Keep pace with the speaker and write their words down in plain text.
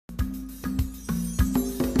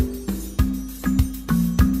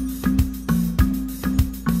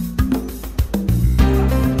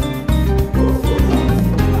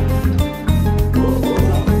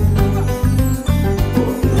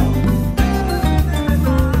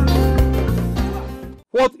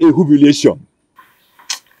What a humiliation.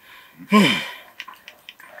 I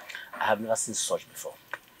have never seen such before.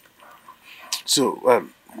 So,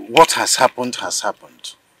 what has happened has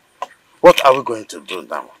happened. What are we going to do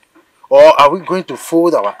now? Or are we going to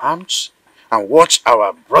fold our arms and watch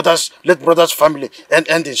our late brother's family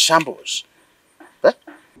end in shambles? Eh?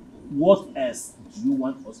 What else do you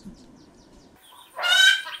want us to do?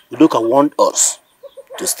 Udoka want us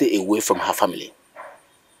to stay away from her family.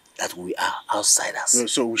 That we are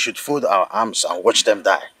outsiders. So we should fold our arms and watch them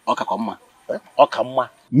die. Okakoma. Eh? Okama.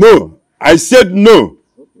 No, I said no.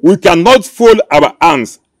 We cannot fold our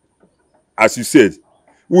arms, as you said.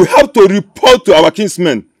 We have to report to our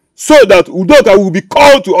kinsmen so that Udoka will be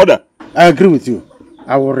called to order. I agree with you.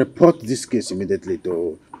 I will report this case immediately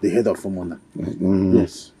to the head of Umona.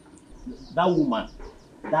 Yes. That woman.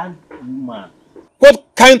 What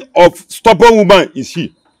kind of stubborn woman is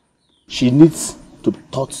she? She needs to be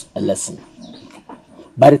taught a lesson.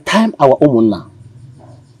 By the time our Umona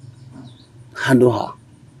handle her,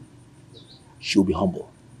 she'll be humble.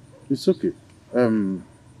 It's okay.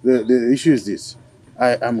 The issue is this.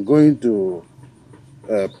 I am going to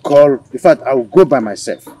call, in fact, I will go by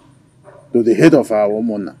myself to the head of our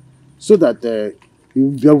Umona so that there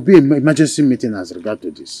will be an emergency meeting as regard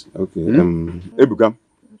to this. Okay. Ebuka,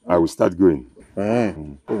 I will start going.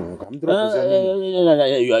 You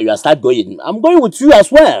are start going. I'm going with you as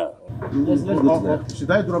well. Let's go to should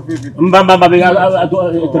I drop you?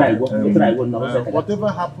 Whatever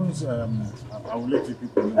happens, I will let you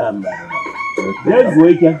people know.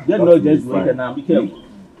 Just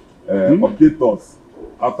update us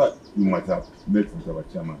after you might have met with our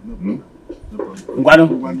chairman.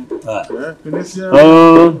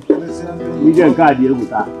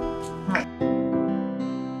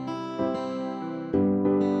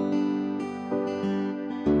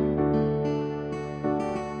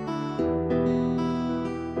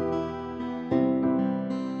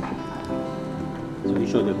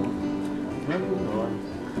 Show them.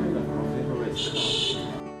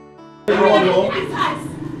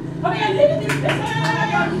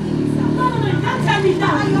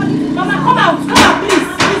 Mama, come out, please.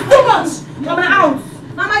 It's too much. Mama, out.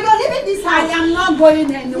 Mama, you're leaving this house. I am not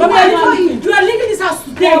going anywhere. Mama, you are leaving this house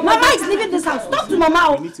today. Mama is leaving this house. Talk to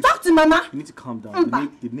Mama. Talk to Mama. You need to calm down.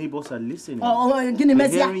 The neighbors are listening. They're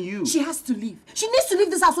hearing you. She has to leave. She needs to leave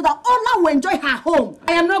this house so that Ola will enjoy her home.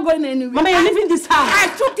 I am not going anywhere. Mama, you're leaving this house. I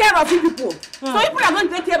took care of you people. So people are going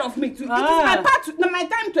to take care of me too. It is my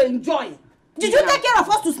time to enjoy. Did you take care of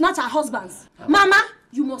us to snatch our husbands? Mama,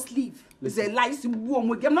 you must leave. It's a lie.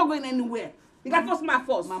 I'm not going anywhere. You got force my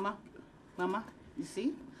force. Mama, you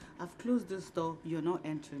see? I've closed this door. You're not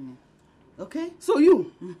entering it. Okay? So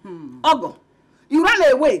you, Ogo, you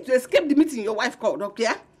ran away to escape the meeting your wife called,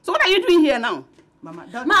 okay? So what are you doing here now? Mama,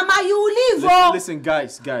 you leave. Listen,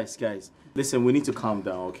 guys. Listen, we need to calm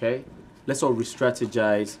down, okay? Let's all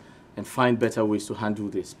re-strategize and find better ways to handle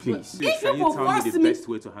this, please. Can you tell me the best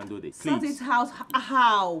way to handle this? Please. Sort it out.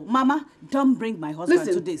 How? Mama, don't bring my husband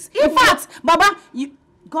to this. In fact, Baba, you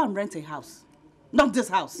go and rent a house. Not this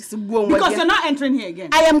house. Because you're not entering here again.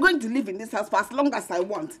 I am going to live in this house for as long as I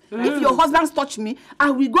want. If your husbands touch me, I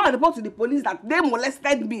will go and report to the police that they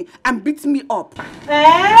molested me and beat me up.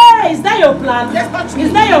 Hey, is that your plan? Yes, touch me.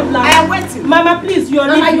 Is that your plan? I am waiting. Mama, please, you're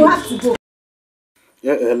leaving. Mama, you have to go.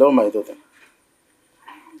 Yeah, hello, my daughter.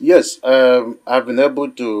 Yes, I've been able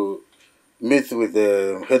to meet with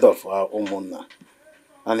the head of our Umona,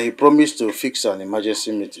 and he promised to fix an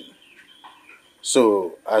emergency meeting.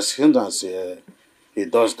 So, as soon as he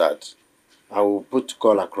does that, I will put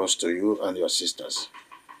call across to you and your sisters.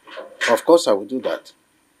 Of course, I will do that.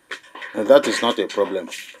 And that is not a problem.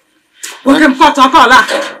 Don't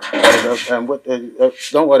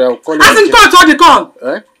worry, I'll call you. As in call, the call.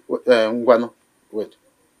 Wait.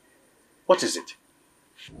 What is it?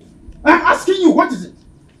 I'm asking you, what is it?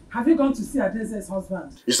 Have you gone to see Adeze's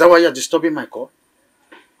husband? Is that why you're disturbing my call?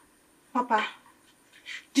 Papa,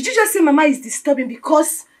 did you just say Mama is disturbing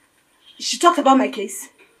because she talked about my case?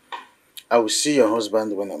 I will see your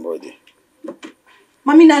husband when I'm ready.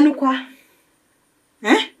 Mami Nanukwa.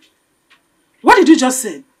 What did you just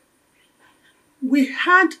say? We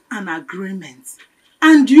had an agreement.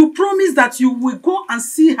 And you promised that you will go and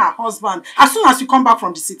see her husband as soon as you come back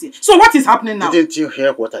from the city. So what is happening now? Didn't you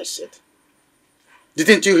hear what I said?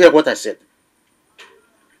 Didn't you hear what I said?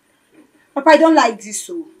 Papa, I don't like this,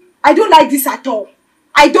 so. I don't like this at all.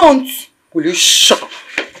 I don't. Will you shut up?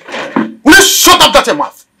 Will you shut up that your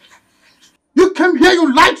mouth? You came here,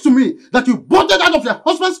 you lied to me that you boarded out of your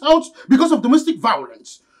husband's house because of domestic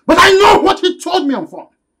violence. But I know what he told me on phone.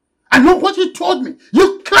 I know what he told me.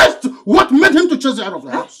 You cursed what made him to chase you out of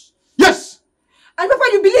the house. Yes. And Papa,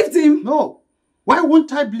 you him? No. Why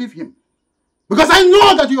won't I believe him? Because I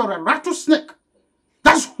know that you are a rattlesnake.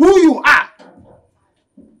 That's who you are.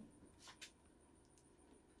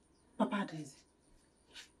 Papa Daisy.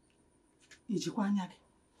 Ijikwa anya gị.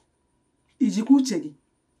 Ijikwa uche gị.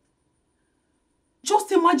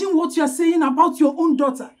 Just imagine what you are saying about your own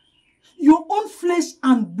daughter. Your own flesh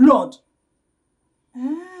and blood.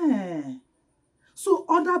 So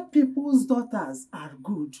other people's daughters are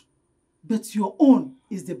good, but your own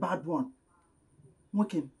is the bad one.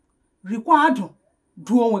 Nwoke, required do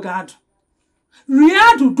onwe gị.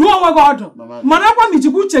 Riadu do onwe gị. Manakwa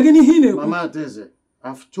mijikwa uche gị n'ihe na-ekwu. Mama Daisy,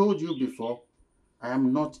 I've told you before, I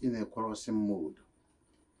am not in a quarrelsome mood.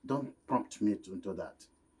 Don't prompt me into that.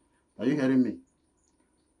 Are you hearing me?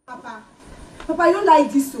 Papa, you don't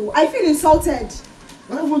like this so. I feel insulted.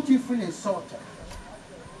 Why won't you feel insulted?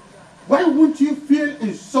 Why won't you feel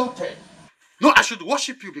insulted? No, I should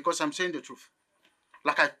worship you because I'm saying the truth.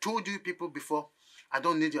 Like I told you people before, I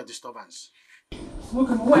don't need your disturbance. Have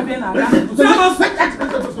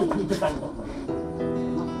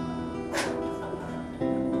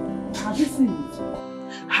you seen it?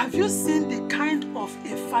 Have you seen the kind of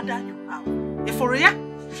a father you have? Eforia?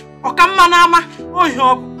 Okamanama? Oh,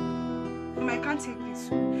 I can't take this.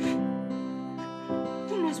 Who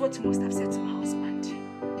knows what you must have said to my husband?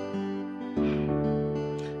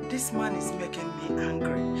 This man is making me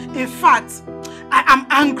angry. In fact, I am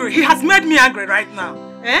angry. He has made me angry right now.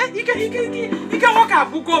 He can walk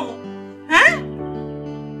out Bukomo. Huh?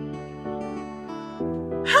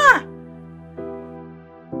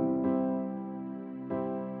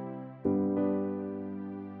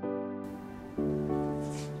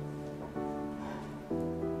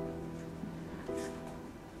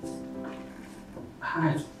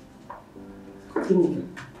 Hi.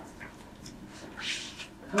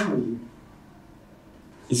 How are you?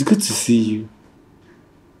 It's good to see you.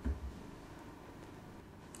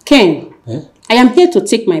 Ken, I am here to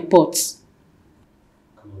take my pots.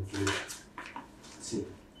 Come on, Ginika. See,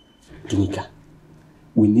 Ginika,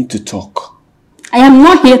 we need to talk. I am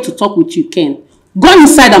not here to talk with you, Ken. Go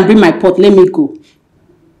inside and bring my pot. Let me go.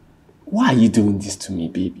 Why are you doing this to me,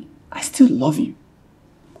 baby? I still love you.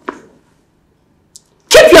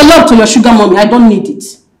 Keep your love to your sugar mommy. I don't need it.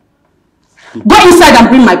 Baby. Go inside and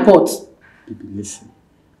bring my pot. Baby, listen.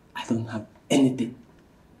 I don't have anything.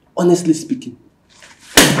 Honestly speaking.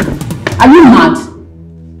 Are you mad?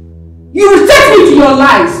 You will take me to your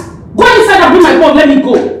lies. Go inside and bring my pot. Let me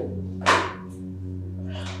go.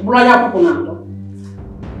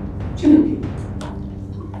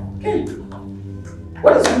 Ken,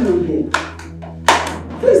 what is going on here?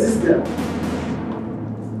 Who is this girl?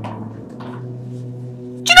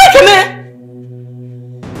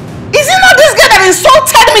 Is it not this girl that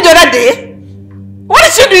insulted me the other day? What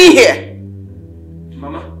is she doing here?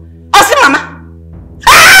 Mama? Oh, see, Mama?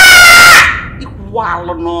 Ah! Wow,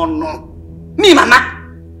 no. Me, Mama?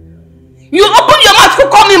 You open your mouth to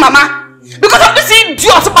call me Mama? Because of this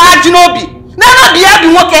idiot Barajinobi. Now not be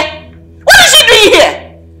having okay. What is she doing here?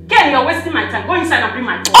 Ken, you're wasting my time. Go inside and bring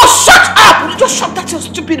my pot. Oh, shut up! You just shut that your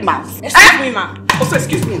stupid mouth. Excuse me, ma. Also,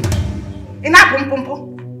 excuse me. Ina pom.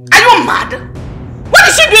 Are you mad? What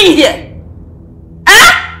is she doing here?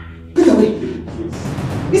 Get away.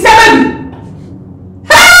 It's a baby.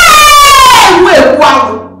 Hey! Wait, wow.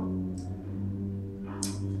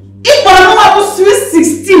 If for a moment was sweet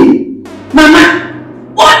 16, Mama,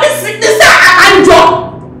 what is this?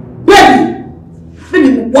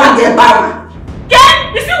 Baby, what the bar? Ken,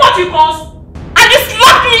 you see what you caused? And you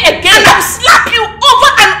slap me again. And I'll slap you over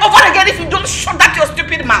and over again if you don't shut that your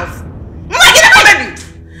stupid mouth. Baby.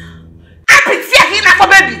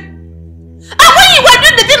 Baby. And when you were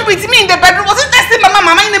doing the thing with me in the bedroom, was it testing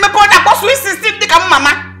Mama in the bedroom that was sweet 16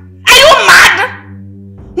 Mama? Are you mad?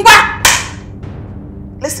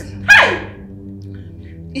 Listen. Hey.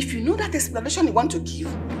 If you know that explanation you want to give,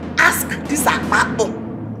 ask this Akpabo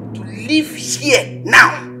to leave here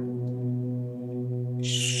now.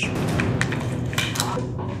 Shh.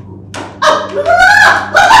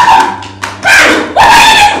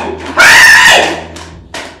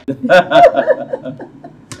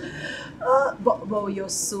 But you're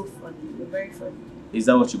so funny. You're very funny. Is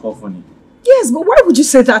that what you call funny? Yes, but why would you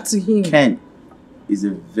say that to him? Ken is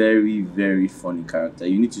a very, very funny character.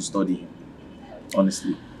 You need to study him.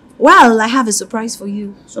 Honestly. Well, I have a surprise for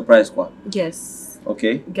you. Surprise what? Yes.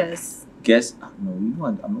 Okay. Guess. Guess? No, you know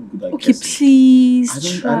I'm not good at guessing. guessing.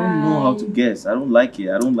 Please I don't know how to guess. I don't like it.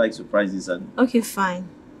 I don't like surprises. Okay, fine.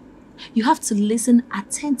 You have to listen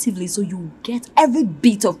attentively so you get every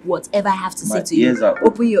bit of whatever I have to say to you. My ears are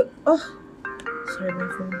open your... Oh, sorry, my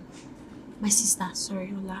phone. My sister,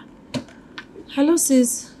 sorry, Ola. Hello,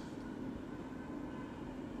 sis.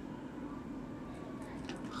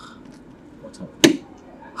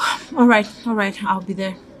 All right. I'll be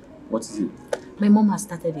there. What is it? My mom has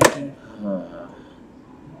started again.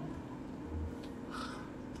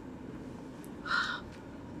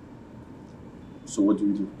 So what do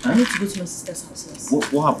we do? I need to go to my sister's house. Yes.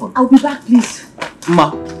 What happened? I'll be back, please.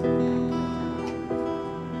 Ma.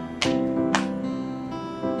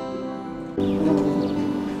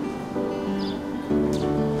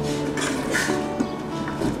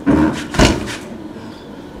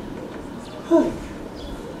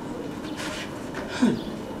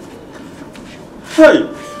 Hey!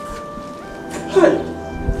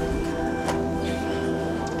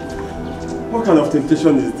 What kind of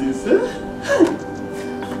temptation is this? Eh?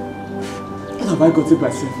 What have I gotten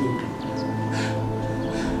myself in?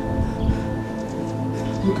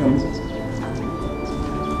 Look at me.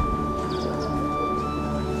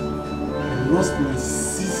 I lost my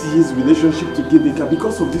 6 years relationship to Gedeka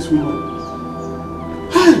because of this woman.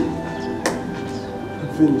 I'm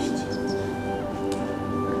finished.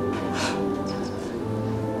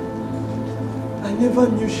 I never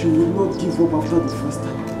knew she would not give up after the first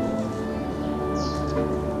time.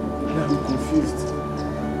 Now I'm confused.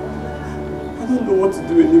 I don't know what to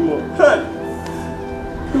do anymore. God.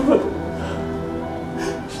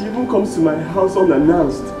 She even comes to my house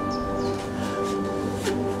unannounced.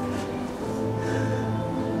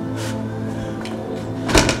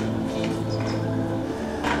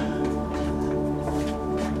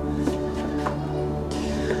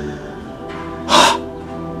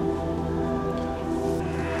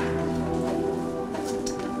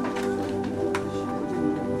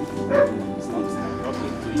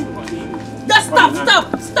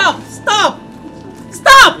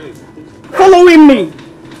 Stop! Following me.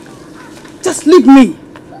 Just leave me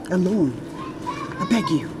alone. I beg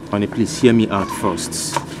you. Honey, please hear me out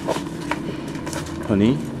first.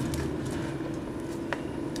 Honey?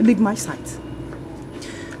 Leave my sight.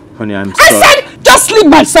 Honey, I'm sorry. I said just leave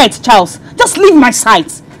my sight, Charles. Just leave my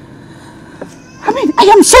sight. I mean, I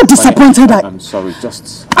am so disappointed. Honey, I'm sorry,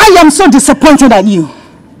 just... I am so disappointed at you.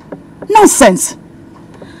 Nonsense.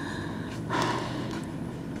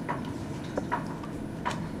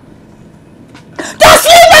 Just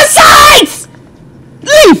leave my sight!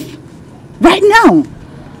 Leave! Right now.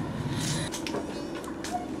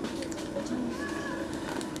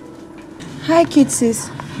 Hi, Kitsis.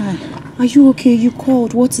 Hi. Are you okay? You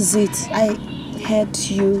called. What is it? I heard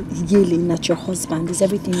you yelling at your husband. Is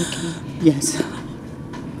everything okay? Yes.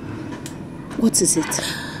 What is it?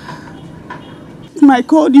 I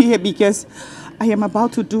called you here because I am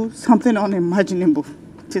about to do something unimaginable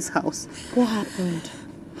at this house. What happened?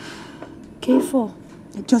 K4.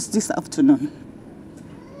 Just this afternoon.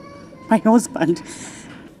 My husband.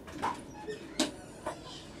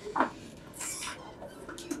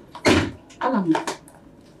 Alan,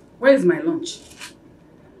 where is my lunch?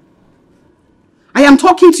 I am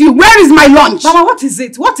talking to you. Where is my lunch? Mama, what is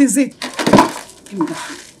it? What is it? Give me that.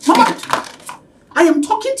 Mama, I am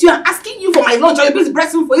talking to you and asking you for my lunch. Are you busy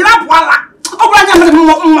pressing for you? Huh?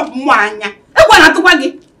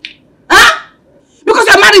 Because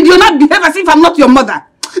you're married, you're not behave as if I'm not your mother.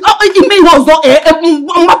 It may also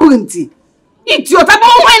eat your type of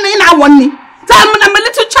wine in our one. Tell me I'm a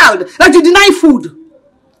little child that you deny food.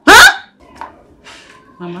 Huh?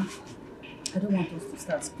 Mama, I don't want us to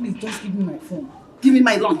start. Please, just give me my phone. Give me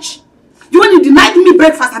my lunch. When you denied me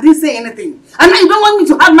breakfast, I didn't say anything. And now you don't want me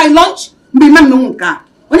to have my lunch?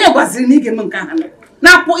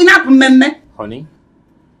 Honey,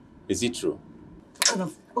 is it true?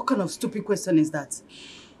 What kind of stupid question is that?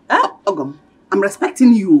 Huh? Ogum, I'm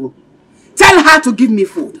respecting you. Tell her to give me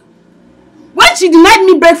food. When she denied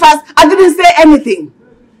me breakfast, I didn't say anything.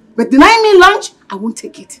 But denying me lunch, I won't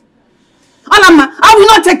take it. Alama, I will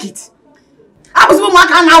not take it. I was going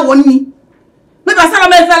to want me.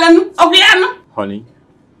 Honey,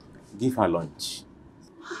 give her lunch.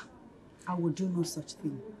 I will do no such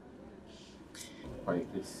thing. Honey,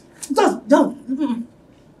 please. Don't.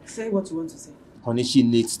 Say what you want to say. Honey, she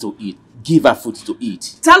needs to eat. Give her food to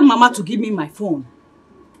eat. Tell Mama to give me my phone.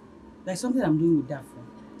 There's something I'm doing with that phone.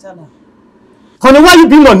 Tell her. Honey, why are you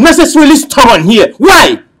being unnecessarily stubborn here?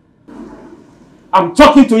 Why? I'm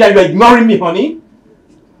talking to you and you're ignoring me, honey.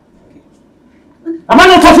 Am I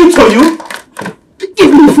not talking to you?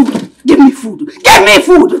 Give me food. Give me food. Give me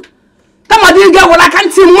food. Come on, dear girl, I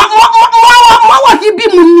can't see. What he be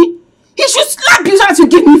money? He should slap you so that you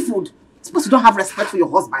give me food. I suppose you don't have respect for your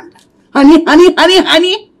husband. Honey.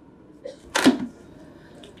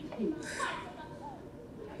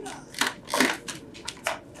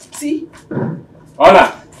 See?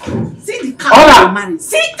 Hola. See the cow you're married.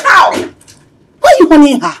 See cow. Why are you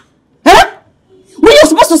honeying her? Huh? Were you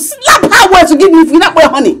supposed to slap her well to give me food? Not well,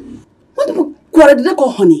 honey. You already call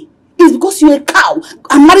honey. It's because you're a cow.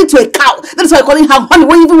 I'm married to a cow. That's why I'm calling her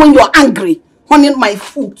honey even when you're angry. Honey on my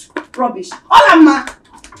foot. Rubbish. Hola,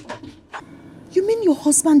 You mean your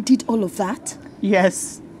husband did all of that?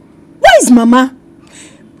 Yes. Where is Mama?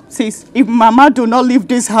 Sis, if Mama do not leave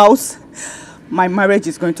this house, my marriage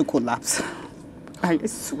is going to collapse. I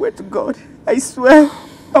swear to God. I swear.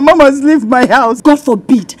 Mama must leave my house. God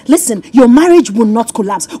forbid. Listen, your marriage will not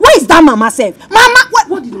collapse. Where is that Mama safe? Mama,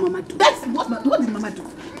 what did Mama do? What did Mama do?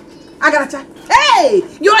 Agaracha. Hey,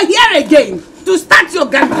 you're here again to start your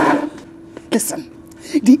gang. Listen,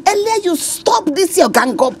 the earlier you stop this your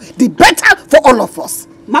gang up, the better for all of us.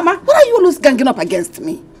 Mama, what are you always ganging up against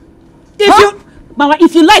me? Mama,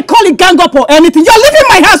 if you like, call it gang up or anything. You're leaving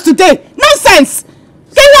my house today. Nonsense.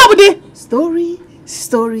 Get out with it. Story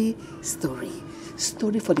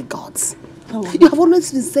for the gods. You have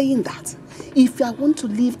always been saying that. If I want to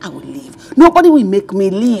leave, I will leave. Nobody will make me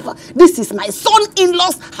leave. This is my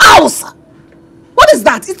son-in-law's house. What is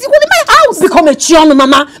that? It's only my house. Become a chiano,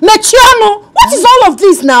 Mama. Mechiano. What is all of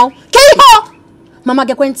this now? Keiho. Mama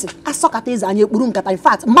Gekwenti, in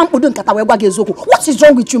fact, what is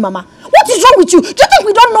wrong with you, Mama? What is wrong with you? Do you think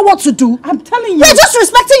we don't know what to do? I'm telling you. We're just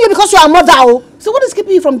respecting you because you're a mother. Oh. So what is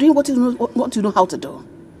keeping you from doing what you know how to do?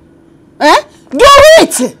 Eh? Do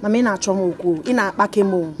it! Mama,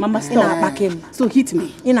 Mama, stop. So hit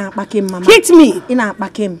me. Mama. Hit me.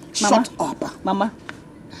 Shut up. Mama.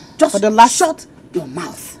 Just shut your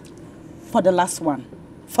mouth. For the last one.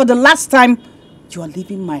 For the last time, you are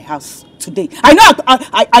leaving my house today. I know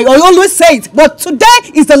I always say it, but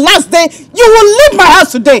today is the last day. You will leave my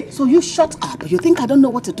house today. So you shut up. You think I don't know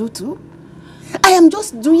what to do too? I am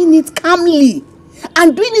just doing it calmly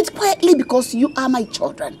and doing it quietly because you are my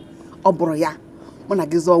children. Obroya,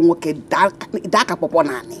 monagizo nwoke daka popo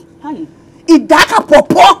nani. Idaka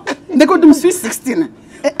popo. They go do sweet 16.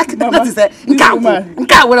 That is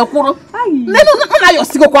nka wele kwuru. No, you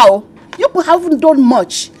still go. You haven't done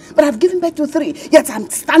much, but I've given birth to 3. Yet I'm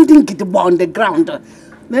standing on the ground.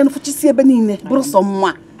 Then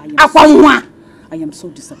I am so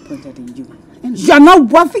disappointed in you. You're not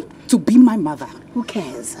worthy to be my mother. Who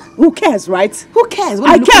cares? Who cares, right? Who cares?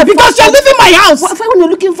 I care because you're leaving my house. What when you're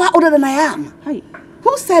looking far older than I am? Hi.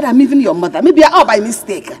 Who said I'm even your mother? Maybe I'm by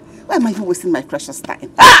mistake. Why am I even wasting my precious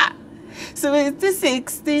time? Sweet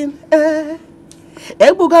 16.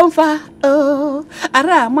 Ebugamfa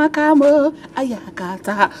aramakamo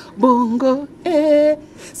ayakata bongo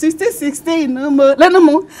Sweet 16 mo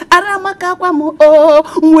lenumu aramakakwamo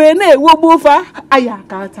wene wobufa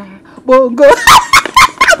ayakata bongo.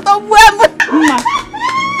 No.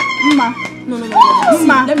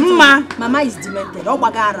 Mama is demented.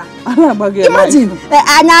 Imagine.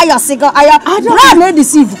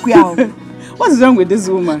 What's wrong with this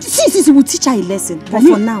woman? See, we'll teach her a lesson. But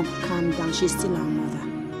for now, calm down. She's still our mother.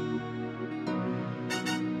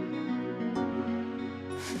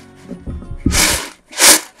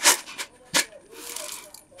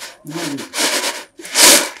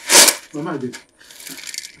 Mama,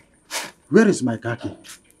 where is my khaki?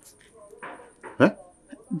 Huh?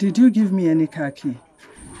 Did you give me any khaki?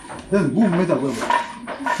 Then who made away with it?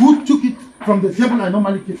 Who took it from the table I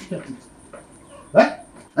normally kept it? Huh?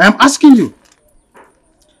 I am asking you.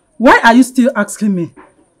 Why are you still asking me?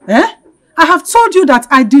 Eh? I have told you that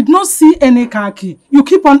I did not see any khaki. You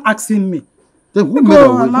keep on asking me. Then who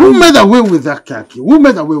made away with that khaki? Who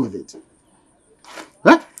made away with it?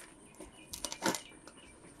 Huh?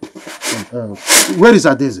 Where is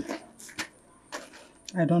Adeze?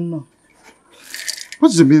 I don't know.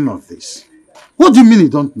 What's the meaning of this? What do you mean you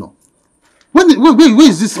don't know? Where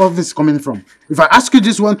is all this coming from? If I ask you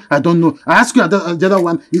this one, I don't know. I ask you the other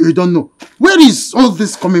one, you don't know. Where is all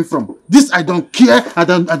this coming from? This I don't care, I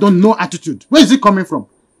don't know attitude. Where is it coming from?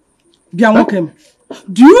 Bianwokem,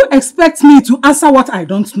 do you expect me to answer what I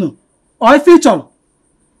don't know? Or a feature?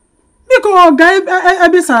 I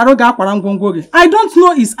don't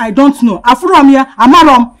know is I don't know.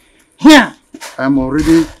 Here. I'm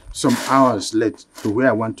already some hours late to where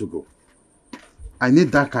I want to go. I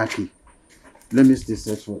need that khaki. Let me stay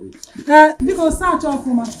search for it. Because search off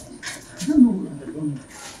woman. I don't know.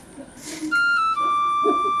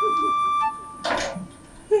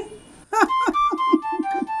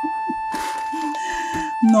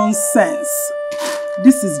 Nonsense.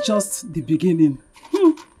 This is just the beginning. We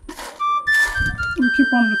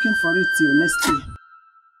keep on looking for it till next year.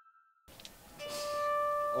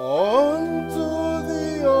 On to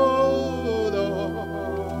the old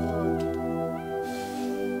Lord,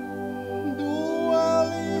 do I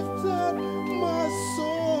lift up my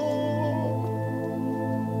soul?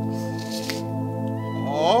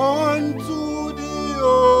 On to the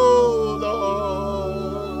old Lord.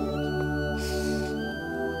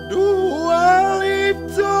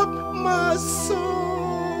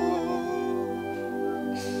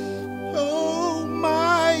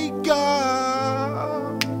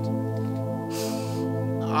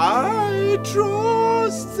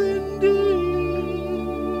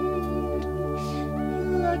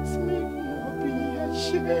 let me not be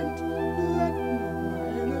ashamed. Let not my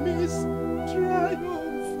enemies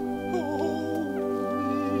triumph over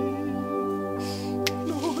me.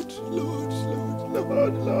 Lord, Lord, Lord,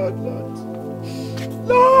 Lord, Lord, Lord.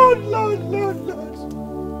 Lord, Lord, Lord, Lord.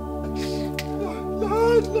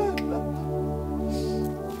 Lord, Lord, Lord.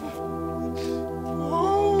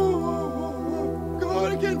 Oh, God,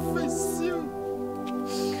 I can face you.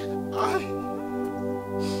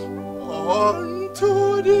 Unto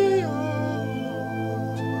the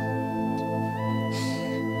earth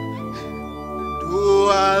do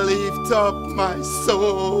I lift up my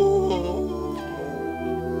soul.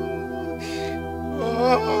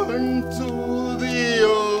 Unto the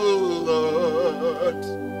Lord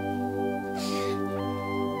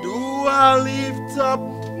do I lift up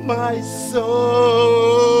my soul.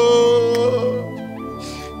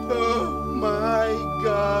 Oh my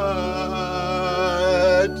God,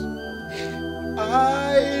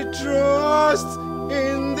 I trust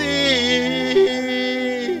in thee.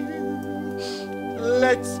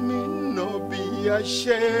 Let me not be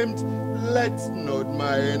ashamed. Let not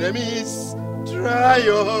my enemies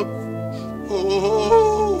triumph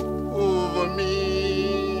over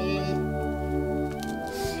me.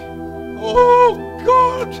 Oh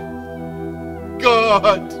God,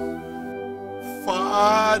 God,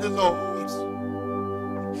 Father, Lord,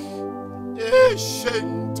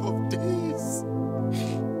 ancient of days,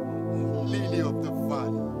 lily of the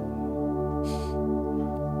valley,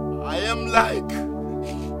 I am like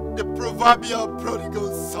the proverbial prodigal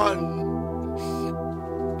son.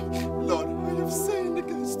 Lord, I have sinned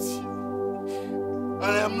against you,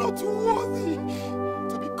 and I am not worthy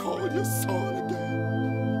to be called your son again.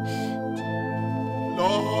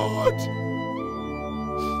 Lord,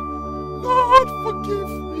 Lord, forgive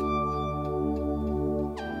me.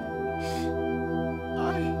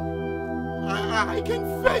 I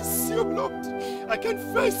confess you, Lord. I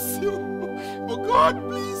confess you. But God,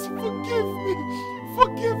 please forgive me.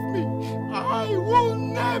 Forgive me. I will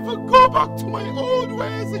never go back to my old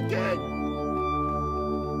ways again.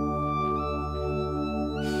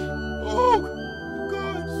 Oh,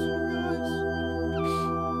 God, God.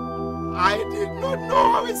 I did not know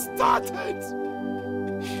how it started.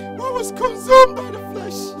 I was consumed by the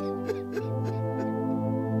flesh.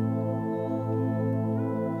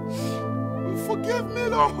 Forgive me,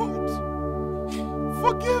 Lord.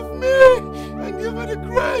 Forgive me and give me the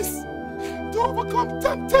grace to overcome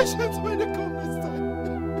temptations when they come this time.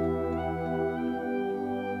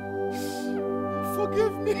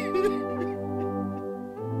 Forgive me.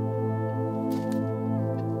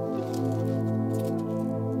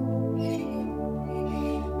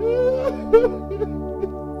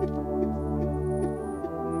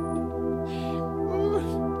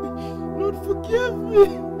 Lord, forgive me.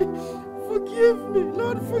 Forgive me,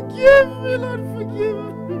 Lord, forgive me, Lord, forgive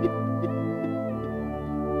me.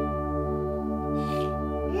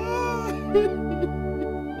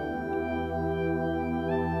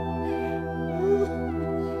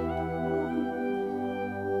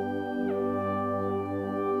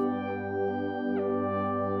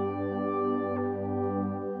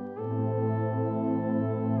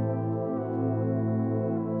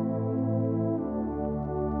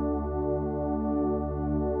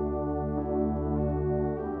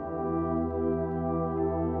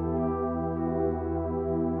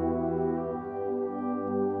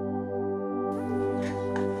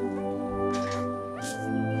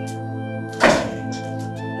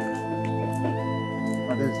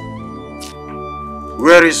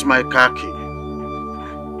 Where is my car key?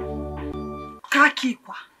 Car key,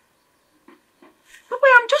 kwa? Papa,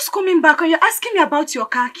 I'm just coming back and you're asking me about your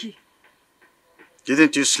car key.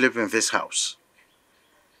 Didn't you sleep in this house?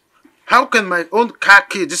 How can my own car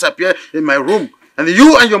key disappear in my room and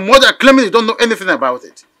you and your mother are claiming you don't know anything about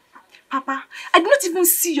it? Papa, I did not even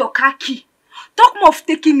see your car key. Talk more of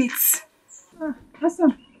taking it.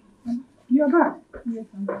 Hassan, you're back. Yes,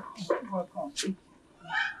 I'm back. Welcome.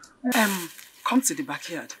 Come to the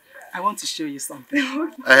backyard. I want to show you something.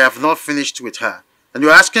 I have not finished with her. And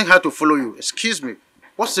you're asking her to follow you. Excuse me.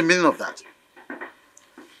 What's the meaning of that?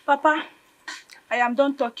 Papa, I am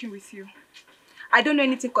done talking with you. I don't know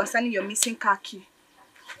anything concerning your missing car key.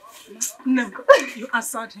 Never. You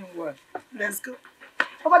answered him well. Let's go.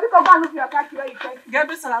 Papa, go and look for your car key where you can. Get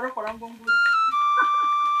this salary for Rangongo.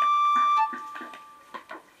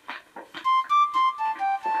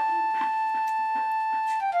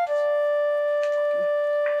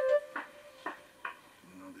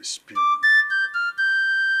 Spin.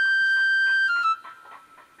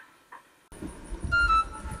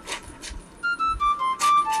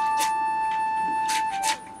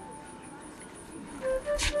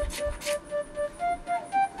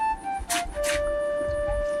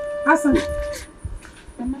 Hassan.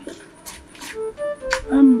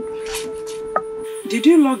 Did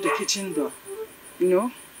you lock the kitchen door?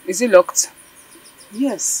 No. Is it locked?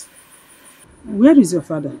 Yes. Where is your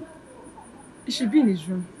father? He should be in his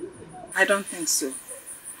room. I don't think so.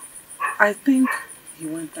 I think he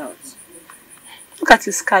went out. Look at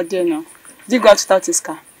his car there now. Did he go out without his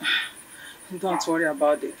car? Don't worry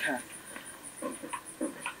about the car.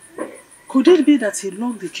 Could it be that he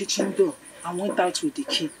locked the kitchen door and went out with the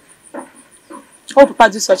key? Oh, Papa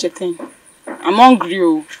do such a thing. I'm hungry,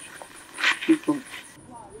 oh. People.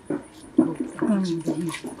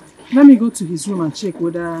 Let me go to his room and check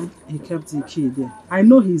whether he kept the key there. I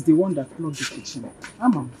know he's the one that locked the kitchen.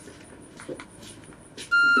 Come on.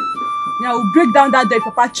 Now we'll break down that door if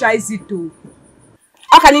Papa tries it too.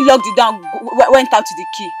 How can he lock the door and went out to the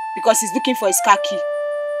key? Because he's looking for his car key.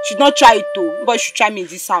 Should not try it too. But should try me in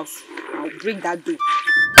this house. I'll break that door.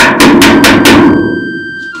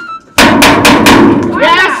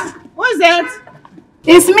 Yes. Who's it?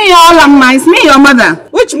 It's me, Olamma. It's me, your mother.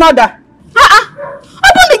 Which mother?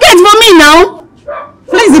 Open the gate for me now.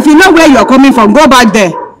 Please, if you know where you're coming from, go back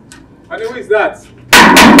there. And who is that?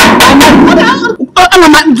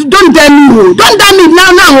 Olamma, don't dare me. Don't dare me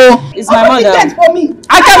now. It's my mother. Open the gate for me.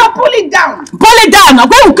 I can pull it down. Pull it down. I'm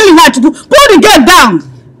going to kill you to do. Pull the gate down.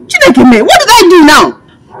 Chineke, what did I do now?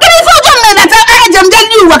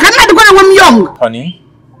 Honey,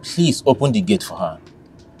 please open the gate for her.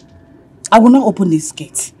 I will not open this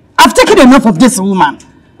gate. I've taken enough of this woman.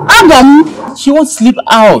 Adam, she won't sleep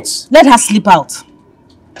out. Let her sleep out.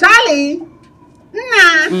 Charlie,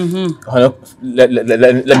 nah. Honey, let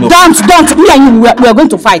me Don't. Me and you, we are going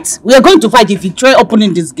to fight. We are going to fight if you try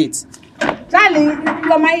opening this gate. Charlie,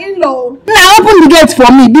 you're my in-law. Now open the gate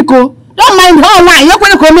for me, Biko. Don't mind her. Why? You're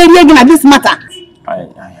going to come here again at this matter.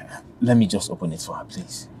 Let me just open it for her,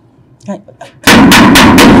 please.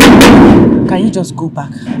 Can you just go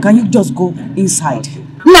back? Can you just go inside?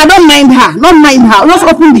 No, don't mind her. Don't mind her. Just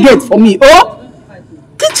open the gate for me. Oh?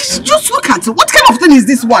 Just look at it. What kind of thing is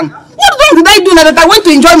this one? What wrong did I do now that I want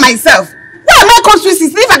to enjoy myself? Why am I called Swiss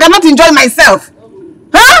if I cannot enjoy myself?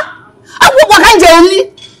 Huh? I walk behind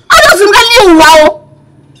you. I don't think wow.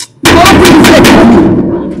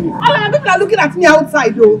 People are looking at me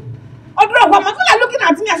outside though. People are looking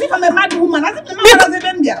at me as if I'm a mad woman. As if the man doesn't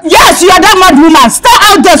even there. Yes, you are that mad woman. Stay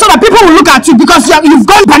out there so that people will look at you because you've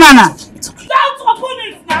gone banana. Don't open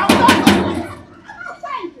it now.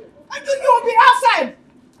 You will be outside.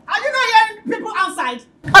 Are you not hearing people outside?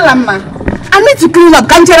 Olamma, I need to clean up.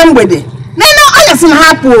 Can't tell them where they. No, I just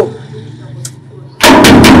happy.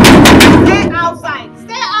 Stay outside.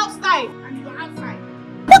 Stay outside. And you're outside.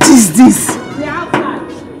 What is this? Stay outside.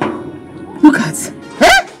 Look at.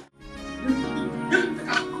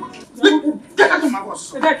 Get out of my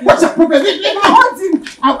house. What's your problem?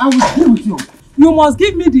 I will deal with you. You must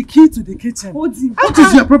give me the key to the kitchen. What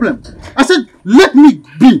is your problem? I said, let me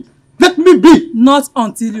be. Let me be. Not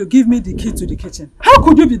until you give me the key to the kitchen. How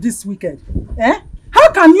could you be this wicked? How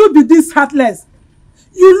can you be this heartless?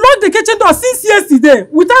 You locked the kitchen door since yesterday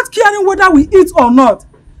without caring whether we eat or not.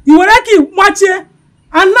 You were like it,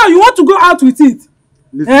 and now you want to go out with it.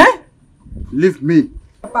 Leave me.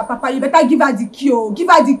 Papa, you better give her the key. Oh. Give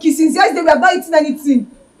her the key. Since yesterday we have not eaten anything.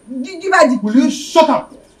 Give her the key. Will you shut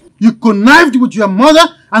up? You connived with your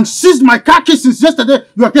mother and seized my car keys since yesterday.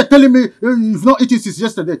 You are here telling me you've not eaten since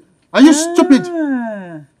yesterday. Are you stupid?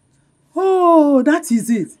 Oh, that is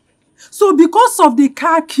it. So because of the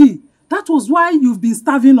car key, that was why you've been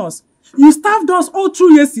starving us. You starved us all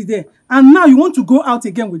through yesterday, and now you want to go out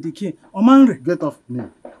again with the key. Omanre. Get off me.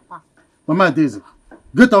 Mama Daisy,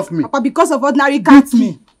 get off me. Papa, because of ordinary car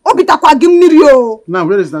key. Obitakwa give me rio. Now,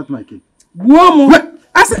 where is that my key? Woman.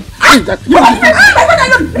 I said, give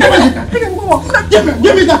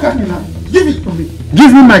me that car key now. Give it to me.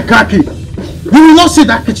 Give me my car key. You will not see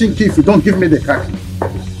that kitchen key if you don't give me the car key.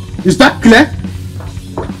 Is that clear?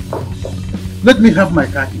 Let me have my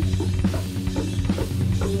car key.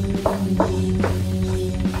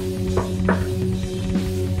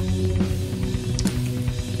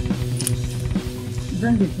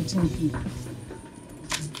 Bring the kitchen key.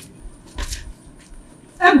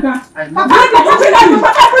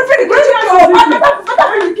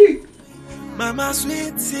 Mama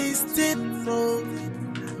sweet 16 no.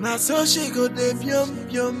 Now so she go de pium.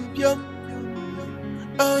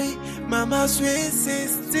 Oi, Mama sweet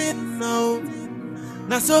 16 no.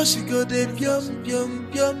 Now so she go de pium.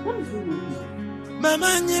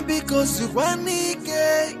 Mama nye because you want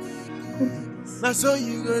it. Now so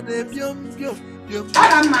you go de pium.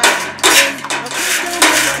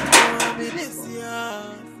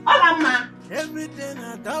 everything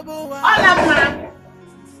a double wide.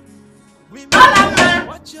 Olama!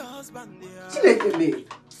 Watch your husband there. Chinekele.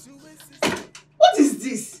 What is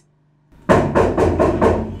this?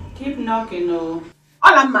 Keep knocking, oh.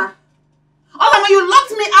 Olama, you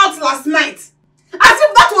locked me out last night. As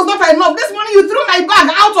if that was not enough, this morning you threw my bag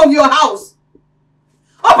out of your house.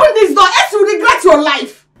 Open this door, else you regret your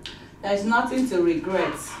life. There's nothing to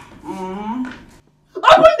regret. Open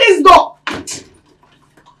this door.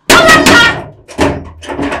 Olama!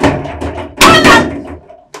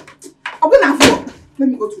 Open that door. Let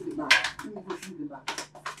me go to the back.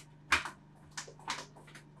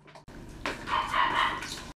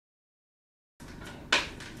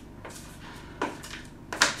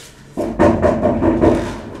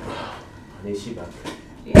 Is she back?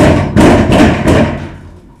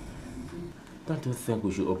 Don't you think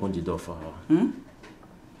we should open the door for her?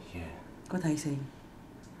 Yeah. What are you saying?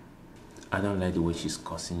 I don't like the way she's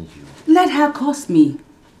cursing you. Let her curse me.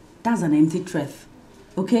 That's an empty threat.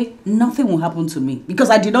 Okay? Nothing will happen to me because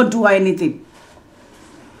I did not do her anything.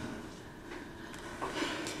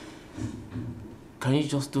 Can you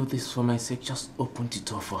just do this for my sake? Just open the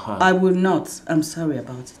door for her. I will not. I'm sorry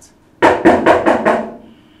about it.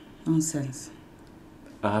 Nonsense.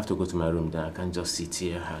 I have to go to my room, then I can't just sit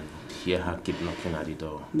here and hear her keep knocking at the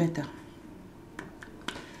door. Better.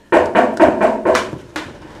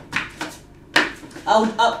 I'll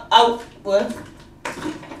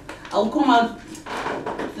come out,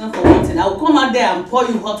 not for one thing, I'll come out there and pour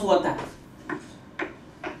you hot water.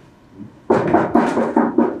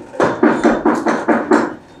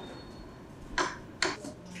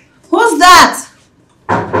 Who's that?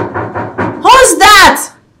 Who's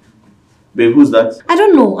that? Babe, who's that? I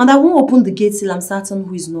don't know, and I won't open the gate till I'm certain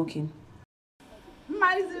who is knocking.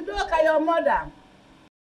 Ma, is the dog your mother?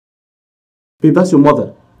 Babe, that's your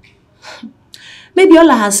mother. Maybe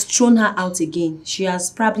Ola has thrown her out again. She has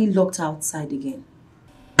probably locked her outside again.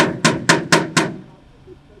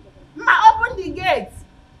 Ma, open the gate.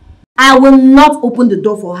 I will not open the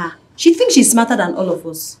door for her. She thinks she's smarter than all of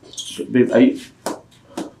us. Babe, are you...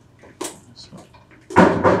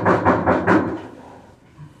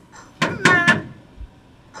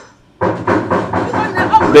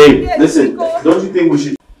 Babe, listen, don't you think we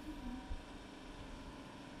should...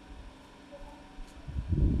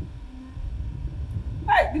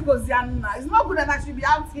 Hey, because Yanna, it's not good that I should be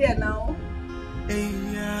out here now.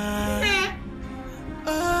 Yeah.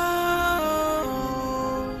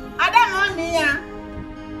 I don't know me, yeah.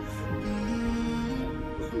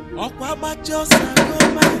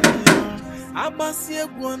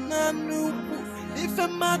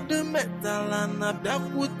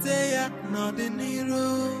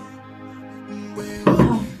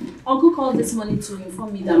 Uncle called this morning to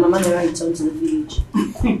inform me that Mama never returned to the village.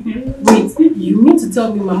 Wait, you mean to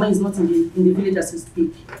tell me Mama is not in the village as we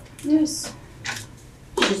speak? Yes.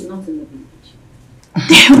 She's not in the village.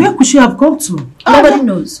 Where could she have gone to? Nobody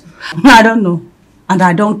knows. I don't know. And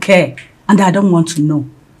I don't care. And I don't want to know.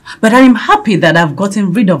 But I am happy that I've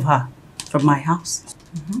gotten rid of her from my house.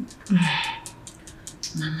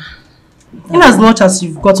 Mama. In as much as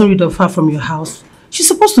you've gotten rid of her from your house, she's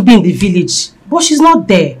supposed to be in the village, but she's not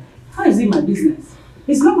there. How is it my business?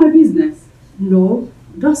 It's not my business. No,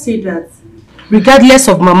 don't say that. Regardless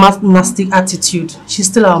of Mama's nasty attitude, she's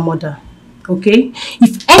still our mother. Okay?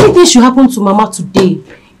 If anything should happen to Mama today,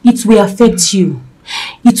 it will affect you.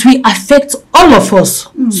 It will affect all of us.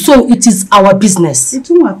 So it is our business. It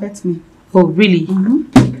won't affect me. Oh, really? I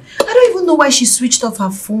don't even know why she switched off her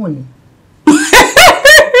phone.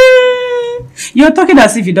 You're talking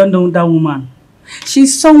as if you don't know that woman.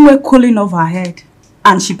 She's somewhere cooling off her head.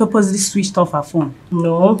 And she purposely switched off her phone.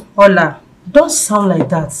 No, Ola, don't sound like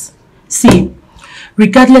that. See,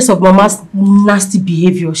 regardless of Mama's nasty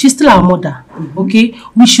behavior, she's still our mother. Okay?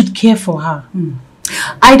 We should care for her.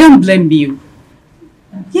 I don't blame you.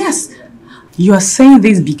 Yes, you are saying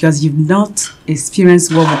this because you've not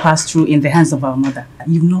experienced what we passed through in the hands of our mother.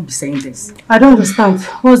 You'll not be saying this. I don't understand.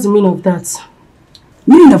 What's the meaning of that?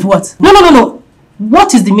 Meaning of what? No.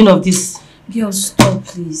 What is the meaning of this? Girl, stop,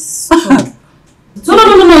 please. Stop. No, sis,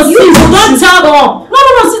 don't tell her. No,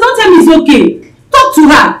 sis, don't tell me it's okay. Talk to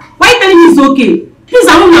her. Why are you telling me it's okay? Please,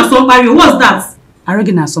 I'm not somebody. What's that?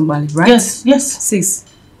 Arrogant somebody, right? Yes. Sis,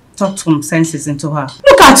 talk some senses into her.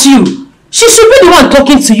 Look at you. She should be the one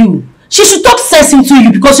talking to you. She should talk sense into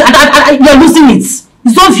you because you're losing it.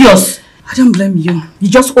 It's obvious. I don't blame you. You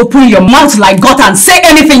just open your mouth like God and say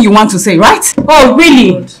anything you want to say, right? Oh,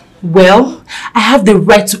 really? Well, I have the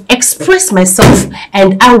right to express myself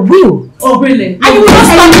and I will. Oh, really? And you will not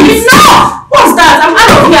stop me. No! What's that? I'm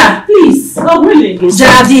out of here. Please. Oh, really?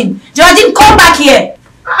 Geraldine, come back here.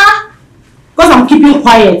 Because I'm keeping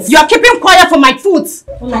quiet. You are keeping quiet for my foot.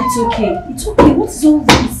 Well, it's okay. It's okay. What is all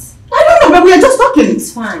this? I don't know, but we are just talking.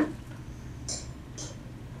 It's fine.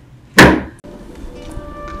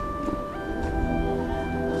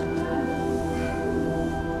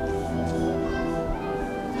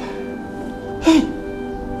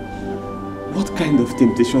 What kind of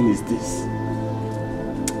temptation is this?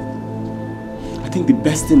 I think the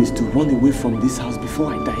best thing is to run away from this house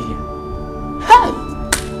before I die here. Hey!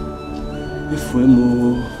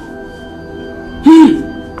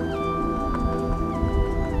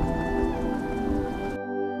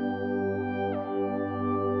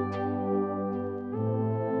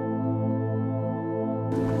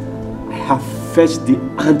 I have fetched the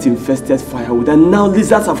ant-infested firewood and now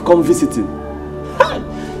lizards have come visiting.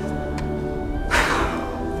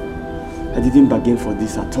 I didn't bargain for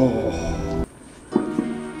this at all.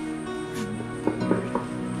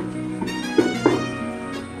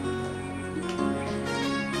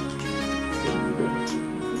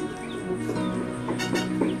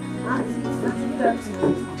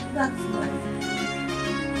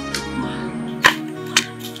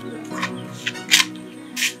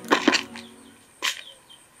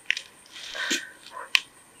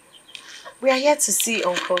 We are here to see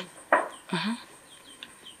Uncle.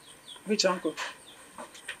 Which uncle?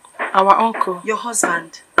 Our uncle. Your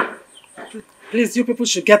husband. Please, you people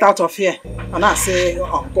should get out of here. And I say,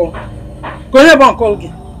 uncle. Go ahead, uncle.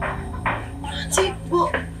 Auntie,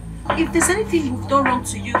 well, if there's anything we've done wrong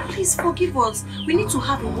to you, please forgive us. We need to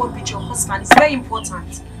have a word with your husband. It's very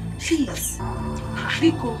important. Please.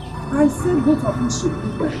 Biko. I said both of you should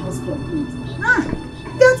leave my husband, please.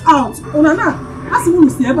 Get out. Onana. That's the one who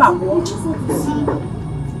say about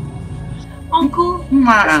Uncle.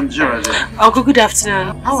 Ma and Gerald. Uncle, good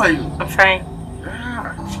afternoon. How are you? I'm fine.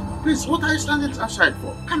 Please, what are you standing outside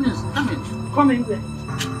for? Come in, come in. Come in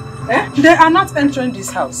there. They are not entering this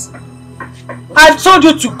house. I told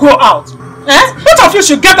you to go out. Both of you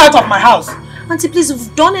should get out of my house. Auntie, please, if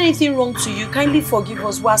we've done anything wrong to you, kindly forgive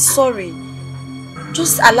us. We are sorry.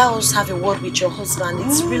 Just allow us to have a word with your husband.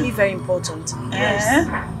 It's really very important. Yes.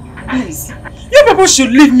 Please. You people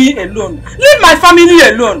should leave me alone. Leave my family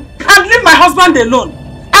alone. And leave my husband alone.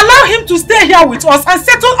 Allow him to stay here with us and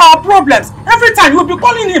settle our problems. Every time you'll be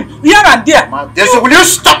calling him here and there. Will you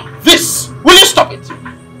stop this? Will you stop it?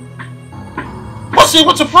 What's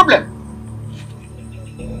the problem?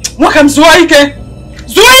 Welcome, Zuaike.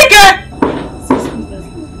 Zuaike!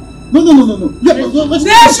 No. They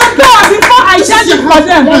should go before I charge it for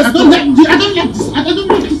them.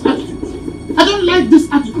 I don't like this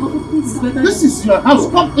attitude. This is your house.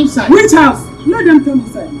 Come inside. Which house? Let them come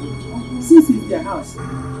inside. Since it's their house.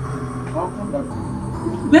 I'll come back.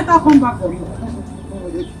 Better come back for you.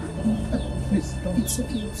 Please, don't. It's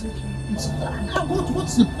okay.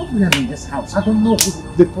 What's the problem in this house? I don't know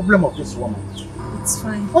the problem of this woman. It's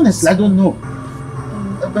fine. Honestly, I don't know.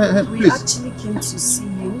 We actually came to see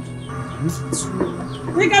you.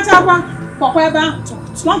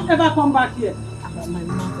 Don't ever come back here. About my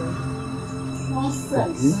mother.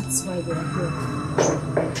 Nonsense. That's why we're here.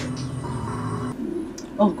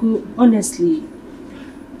 Uncle, honestly,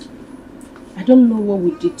 I don't know what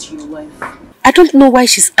we did to your wife. I don't know why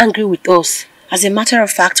she's angry with us. As a matter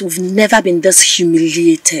of fact, we've never been this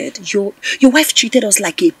humiliated. Your wife treated us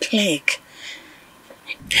like a plague.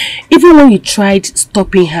 Even when you tried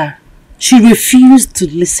stopping her, she refused to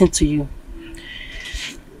listen to you.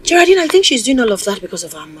 Geraldine, I think she's doing all of that because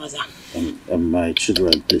of her mother. My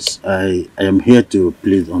children, please. I am here to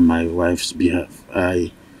plead on my wife's behalf.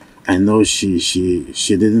 I know she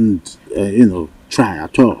didn't, try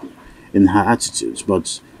at all in her attitudes,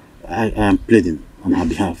 but I am pleading on her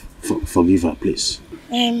behalf. Forgive her, please.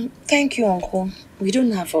 Thank you, Uncle. We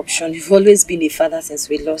don't have option. We've always been a father since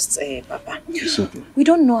we lost Papa. It's okay. We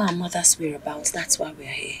don't know our mother's whereabouts. That's why we're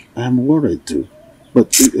here. I'm worried too.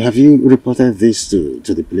 But have you reported this to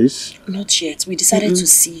the police? Not yet. We decided to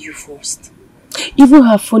see you first. Even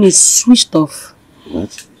her phone is switched off.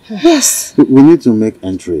 What? Yes. We need to make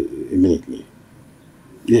entry immediately.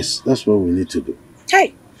 Yes, that's what we need to do.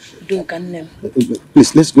 Hey, don't can them.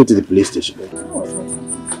 Please, let's go to the police station.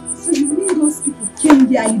 So you mean those people came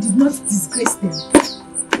there and you did not disgrace them?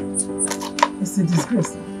 It's a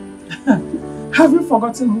disgrace. Have you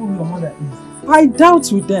forgotten who your mother is? I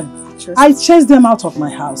dealt with them. I chased them out of my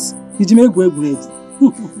house. Did you make great?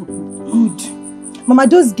 Good. Mama,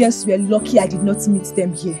 those girls were lucky I did not meet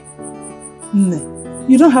them here.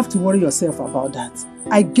 You don't have to worry yourself about that.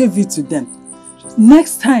 I gave it to them.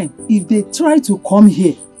 Next time, if they try to come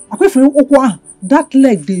here, that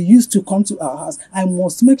leg they used to come to our house, I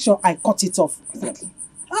must make sure I cut it off.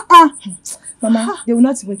 Mama, they will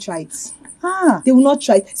not even try it. They will not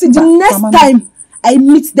try. See, the next time I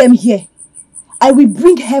meet them here, I will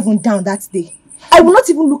bring heaven down that day. I will not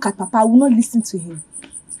even look at Papa. I will not listen to him.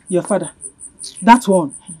 Your father, that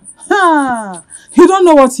one. You don't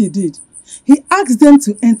know what he did. He asked them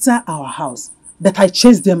to enter our house, but I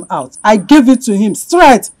chased them out. I gave it to him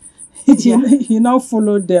straight. He now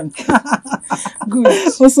followed them. Good.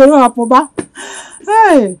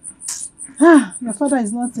 Hey, your father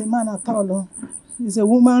is not a man at all. He's a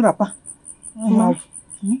woman rapper. Do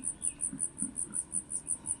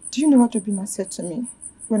you know what Obina said to me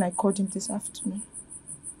when I called him this afternoon?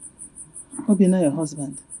 Obina, your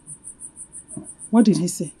husband. What did he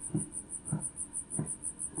say?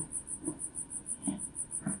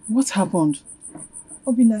 What happened?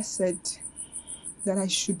 Obina said that I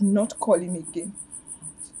should not call him again.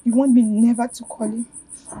 You want me never to call him?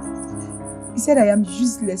 He said I am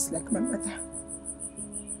useless like my mother.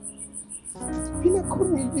 Obina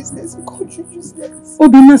called me useless. He called you useless.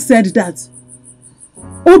 Obina said that.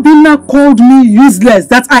 Obina called me useless.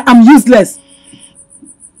 That I am useless.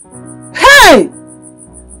 Hey!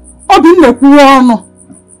 Obina kuwano.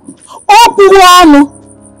 O kuwano.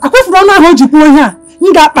 Akwefurona hojipo here.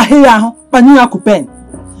 Nga pahe ya ho panya kupen.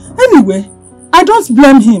 Anyway, I don't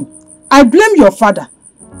blame him. I blame your father.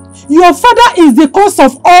 Your father is the cause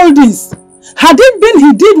of all this. Had it been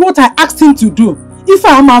he did what I asked him to do, if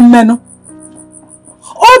I am a man,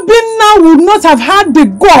 Obina would not have had the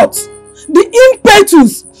guts, the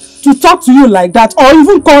impetus to talk to you like that or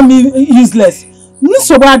even call me useless.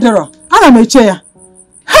 Nisobadero, ana mecheya.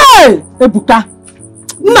 Hey, Ebuka.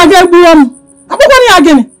 Nage buom. Abogani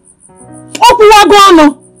ageni. Okuwa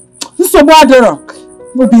gono. Nisobadero.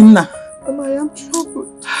 Obina. Mama, I am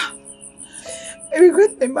troubled. I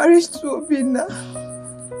regret my marriage to Obina.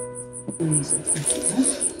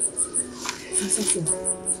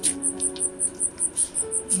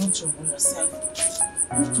 Don't trouble yourself.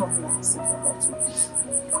 Don't trouble yourself about it.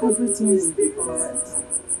 Everything will be alright.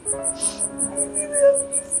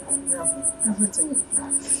 Everything will be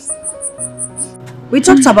alright. We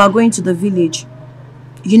talked about going to the village.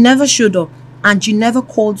 You never showed up and you never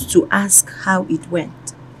called to ask how it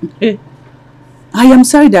went. I am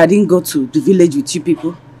sorry that I didn't go to the village with you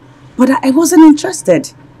people, but I wasn't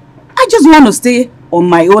interested. I just want to stay on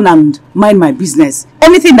my own and mind my business.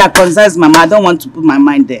 Anything that concerns Mama, I don't want to put my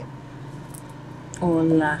mind there.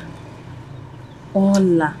 Ola.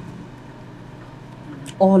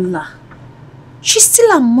 She's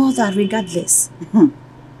still a mother regardless.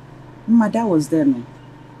 Mama, that was then.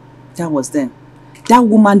 That was then. That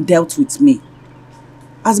woman dealt with me.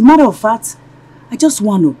 As a matter of fact, I just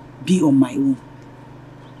want to be on my own.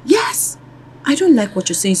 Yes. I don't like what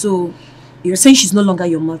you're saying, so you're saying she's no longer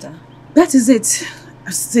your mother? That is it.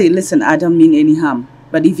 Say, listen, I don't mean any harm.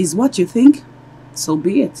 But if it's what you think, so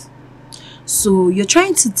be it. So you're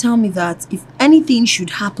trying to tell me that if anything should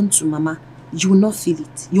happen to Mama, you will not feel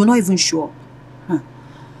it? You will not even show up?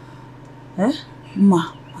 Eh?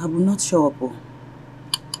 Ma, I will not show up.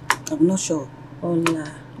 I will not show up.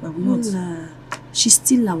 Ola. I will not. Ola. She's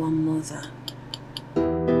still our mother.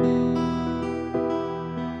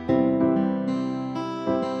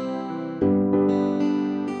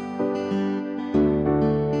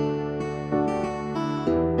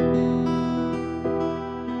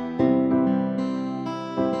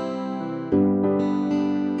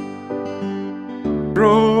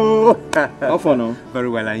 How far now? Very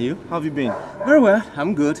well, and you? How have you been? Very well.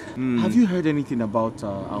 I'm good. Have you heard anything about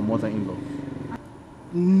our mother-in-law?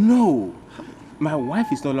 No. My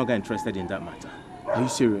wife is no longer interested in that matter. Are you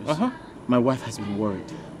serious? My wife has been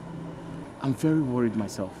worried. I'm very worried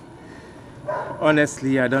myself.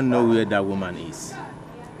 Honestly, I don't know where that woman is.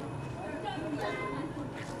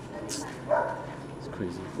 It's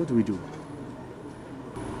crazy. What do we do?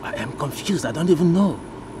 I am confused. I don't even know.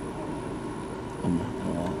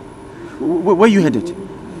 Where you headed?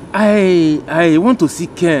 I want to see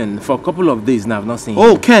Ken for a couple of days now. I've not seen him.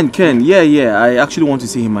 Oh, Ken. Yeah. I actually want to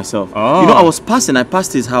see him myself. Oh. You know, I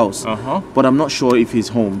passed his house, but I'm not sure if he's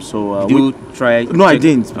home. So Did you try? No, I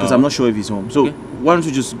didn't because I'm not sure if he's home. So why don't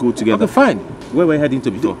we just go together? Okay, fine. Where were you heading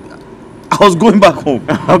to before? I was going back home.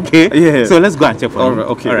 Okay. Yeah. So let's go and check for him.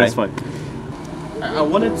 Okay, all right. that's fine. I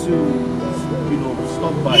wanted to,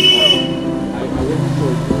 stop by. I went to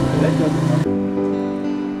let you.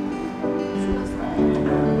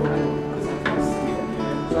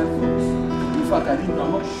 In fact, I'm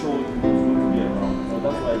not sure if he was going to be around, so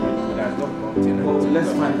that's why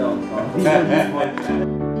let's find out.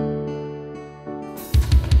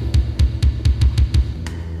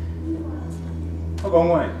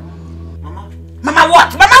 Mama what?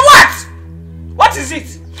 Mama what? What is it?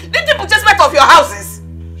 Did people just went off your houses?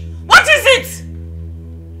 What is it?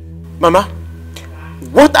 Mama,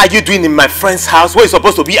 what are you doing in my friend's house where you're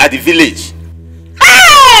supposed to be at the village?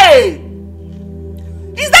 Hey!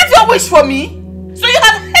 Is that your wish for me? So you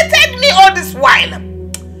have hated me all this while.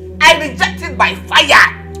 I rejected by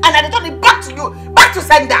fire and I returned it back to you, back to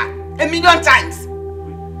sender, 1,000,000 times.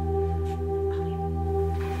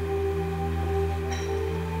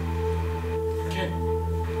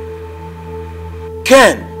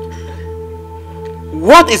 Ken,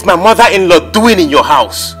 what is my mother-in-law doing in your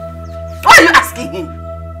house? Why are you asking him?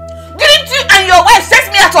 Didn't you and your wife chase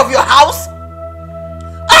me out of your house?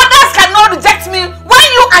 Others cannot reject me when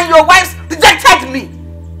you and your wives rejected me.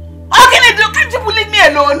 How can I do? Can't you leave me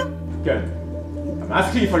alone? Ken, I'm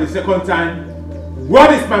asking you for the second time.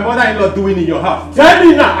 What is my mother-in-law doing in your house? Tell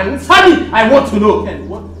me now, and tell me, I want to know. Ken,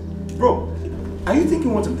 what? Bro, are you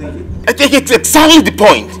thinking what I'm thinking? I think it's exactly the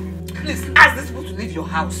point. Please ask these people to leave your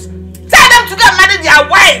house. Tell them to go and marry their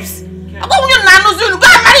wives. Go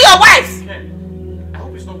and marry your wives. Ken, I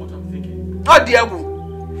hope it's not what I'm thinking. Oh dear.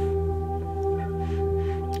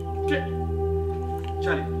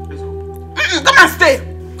 Charlie, let's go. Come and stay.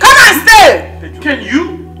 Come and stay. Ken, you?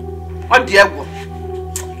 Oh dear.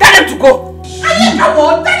 Tell them to go. Tell them to go.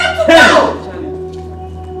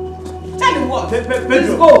 Tell them what? Let's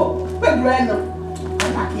go. Pedro,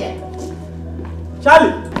 come back here.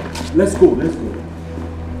 Charlie, let's go.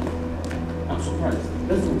 I'm surprised.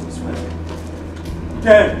 Let's go. It's fine.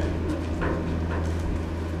 Ken.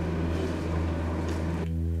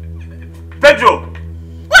 Pedro.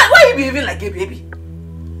 Why are you behaving like a baby?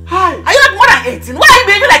 Hi. Are you not more than 18? Why are you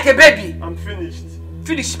behaving like a baby? I'm finished.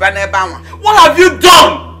 Finished by never one. What have you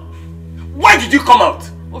done? Why did you come out?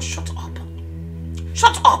 Oh, shut up.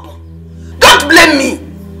 Shut up. Don't blame me.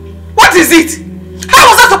 What is it? How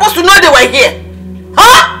was I supposed to know they were here?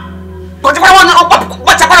 Huh?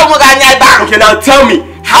 Okay, now tell me,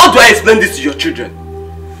 how do I explain this to your children?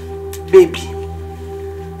 Baby.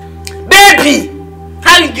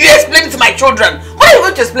 How do you explain it to my children? What are you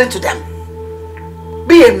going to explain to them?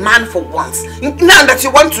 Be a man for once. Now that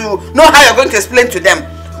you want to know how you're going to explain to them,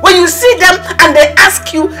 when you see them and they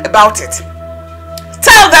ask you about it,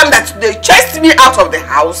 tell them that they chased me out of the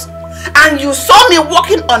house and you saw me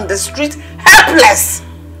walking on the street helpless.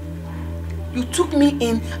 You took me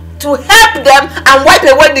in to help them and wipe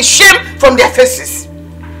away the shame from their faces.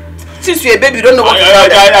 Since you're a baby, you don't know what to tell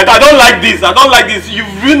them. I don't like this. I don't like this.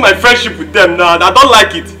 You've ruined my friendship with them now. I don't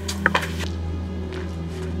like it.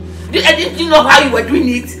 Did you know how you were doing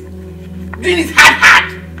it? Doing it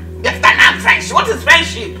hard. Yes, now friendship. What is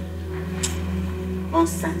friendship?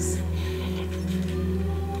 Nonsense.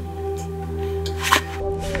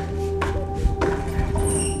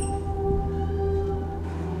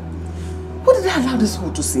 What did I allow this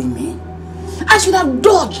fool to see me? I should have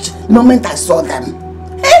dodged the moment I saw them.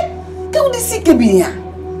 Hey, can you see Kebinia?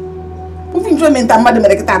 Moving to a mental mother,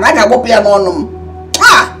 I got what we are on.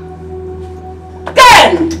 Ah!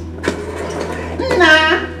 Then!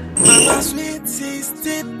 Nah. Mama sweet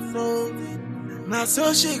sister, no. Now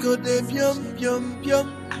so she go de biom.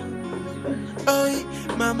 Oi,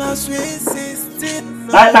 Mama sweet sister,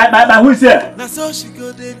 no. Bye. Who's here? Now so she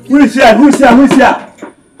go de biom. Who's here?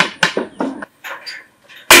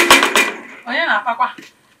 Oh yeah, Papa.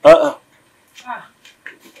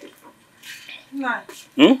 Nice.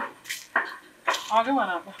 Okay,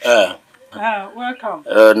 welcome.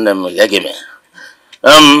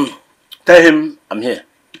 Tell him I'm here.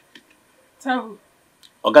 Tell who?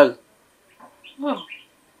 Okay. Oh,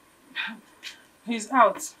 he's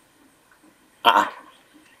out.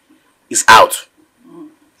 He's out.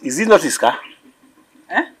 Is this not his car?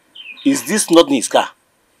 Eh? Is this not his car?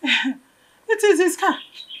 It is his car.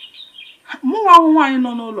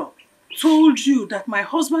 No. Told you that my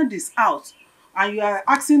husband is out, and you are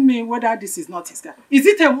asking me whether this is not his car. Is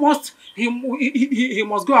it a must? He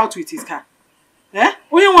must go out with his car. Eh?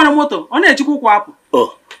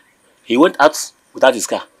 Oh, he went out without his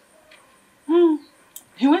car.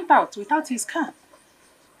 He went out without his car.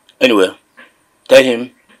 Anyway, tell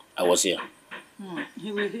him I was here.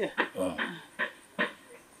 He will hear.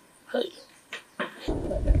 Hey.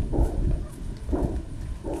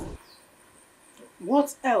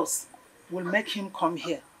 What else will make him come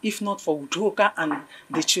here, if not for Udoka and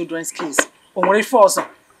the children's case?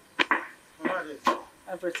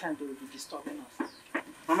 Every time they will be disturbing us.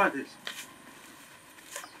 Mama, this.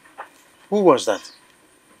 Who was that?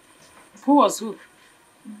 Who was who?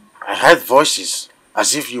 I heard voices,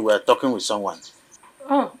 as if you were talking with someone.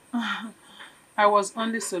 Oh, I was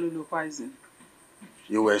only soliloquizing.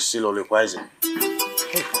 You were soliloquizing.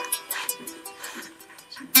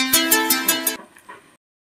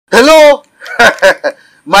 Hello,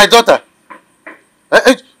 my daughter.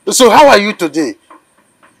 So how are you today?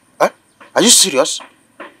 Huh? Are you serious?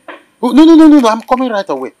 Oh, no, I'm coming right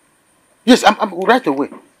away. Yes, I'm right away.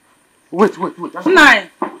 Wait. Nai,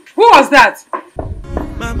 who was that?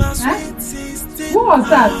 Mama Huh? sweet Who was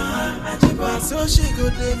that? so she go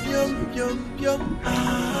dey yum.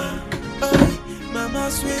 Oh,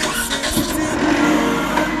 Mama sweet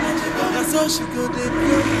 16. So she go dey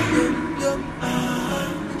yum.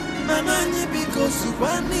 Mama ni because you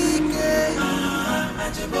want me.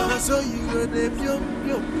 So you go dey yum.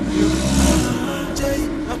 Jay,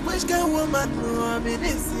 I wish can woman know I'm in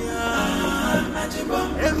this year.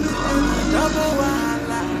 Everything double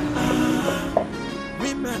wahala.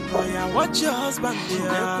 Women, boy, watch your husband.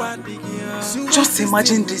 Just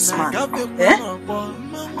imagine this man. Eh?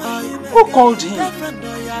 Who called him?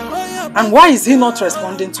 And why is he not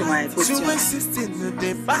responding to my questions?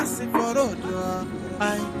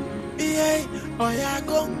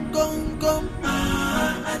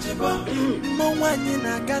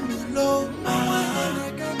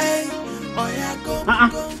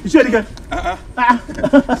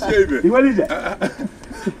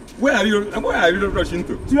 Where are you rushing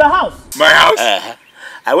to? To your house. My house?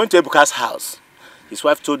 I went to Ebuka's house. His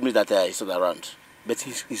wife told me that he's not around, but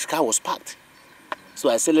his car was parked. So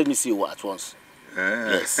I said, let me see you at once.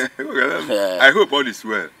 Yes. I hope all is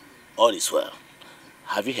well. All is well.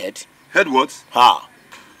 Have you heard? Heard what?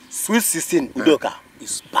 Sweet 16 Udoka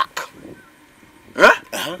is back.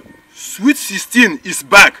 Huh? Sweet 16 is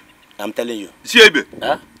back. I'm telling you. Chiebe,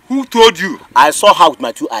 who told you? I saw her with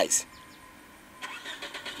my 2 eyes.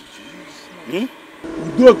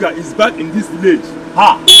 Udoka is back in this village.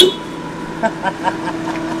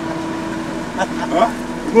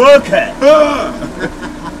 Okay.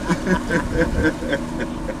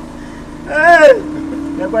 Hey!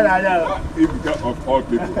 Ebuka of all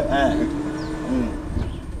people.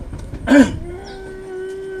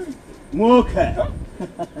 Ebuka.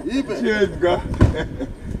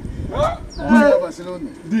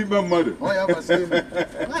 Deeper mother.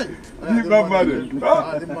 Deeper mother.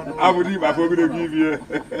 I would leave. I forgot to give you.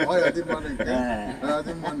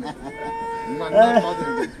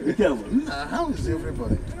 How is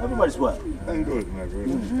everybody? Everybody's well. Thank God, my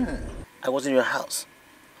brother. I was in your house,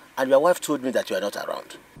 and your wife told me that you are not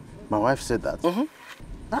around. My wife said that?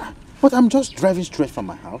 But I'm just driving straight from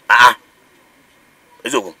my house.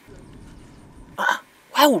 It's okay.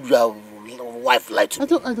 Why would your wife lie to me?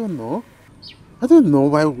 I don't know. I don't know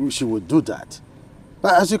why she would do that.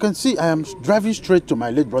 But as you can see, I am driving straight to my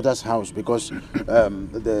late brother's house because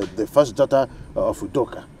the first daughter of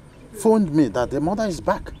Udoka phoned me that the mother is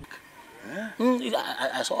back.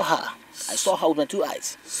 I saw her. I saw her with my 2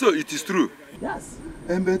 eyes. So it is true? Yes.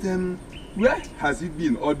 But where has he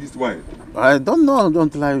been all this while? I don't know.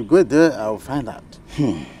 Until I go there, I'll find out.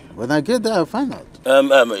 When I get there, I'll find out.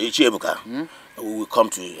 Ebuka, we will come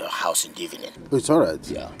to your house in the evening. It's all right.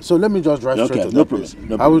 Yeah. So let me just drive straight to no the place.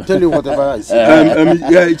 problem. I will tell you whatever I see.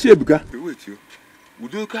 Ebuka. Wait, you.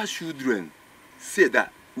 Udoka's children say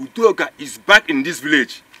that Udoka is back in this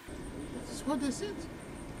village. This is what they said.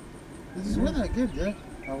 This is when I get there,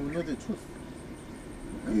 I will know the truth.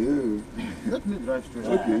 Let me drive straight.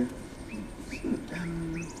 Okay.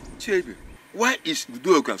 Chebe, why is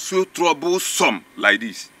Udoka so troublesome like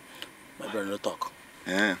this? My brother, no talk.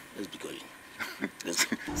 Let's be going. Let's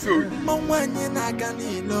go. So,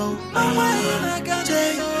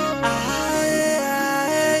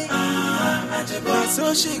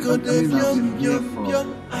 so she go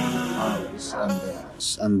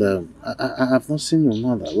and I have not seen your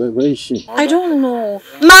mother. Where is she? I don't know.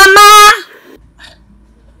 Mama!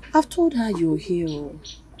 I've told her you're here.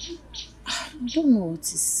 I don't know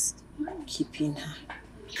what is keeping her.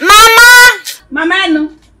 Mama! Mama,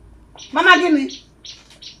 no. Mama, give me.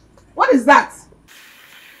 What is that?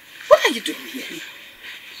 What are you doing here?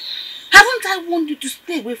 Haven't I warned you to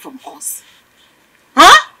stay away from us?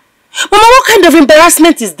 Huh? Mama, what kind of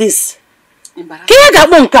embarrassment is this?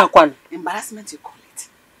 Embarrassment, you call it.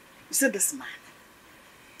 You see this man?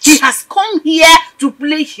 He has come here to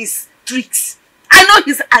play his tricks. I know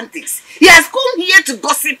his antics. He has come here to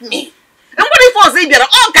gossip me. And what if I say,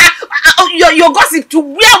 your gossip to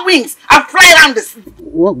wear wings and fly around the sea?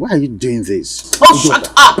 Why are you doing this? Oh, shut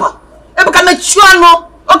up!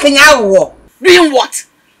 Doing what?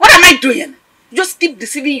 What am I doing? Just keep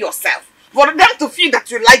deceiving yourself. For them to feel that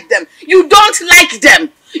you like them. You don't like them.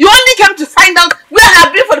 You only came to find out where I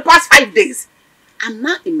have been for the past 5 days. I'm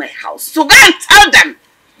not in my house. So go and tell them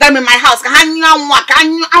that I'm in my house.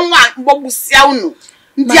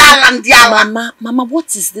 Mama,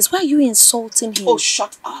 what is this? Why are you insulting him? Oh,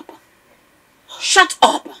 shut up. Shut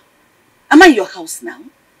up. Am I in your house now?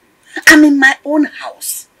 I'm in my own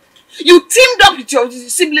house. You teamed up with your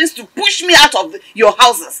siblings to push me out of your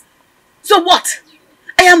houses. So what?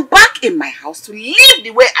 I am back in my house to live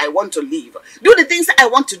the way I want to live. Do the things I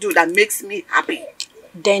want to do that makes me happy.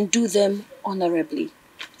 Then do them honorably.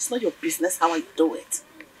 It's not your business how I do it.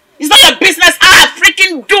 It's not your business how I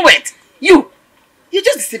freaking do it. You're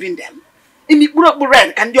just deceiving them. In the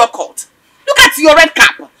red and your coat. Look at your red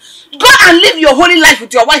cap. Go and live your holy life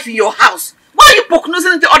with your wife in your house. Why are you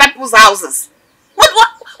poke-nosing into other people's houses? What do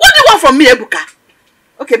you want from me, Ebuka?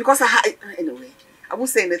 Okay, because anyway, I won't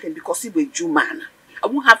say anything because you're a Jew man. I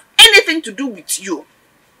won't have anything to do with you.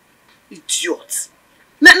 Idiot.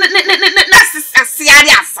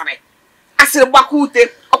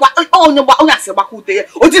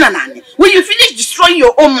 When you finish destroying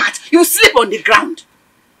your own mat, you sleep on the ground.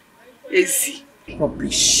 Easy.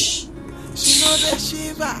 Rubbish.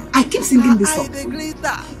 I keep singing this song.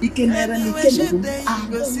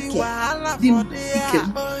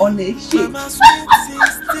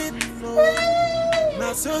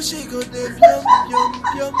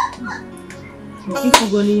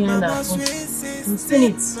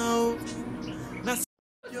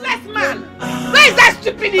 Yes, man. Where is that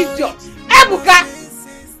stupid idiot? Ebuka!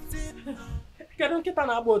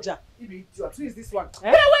 Who is this one?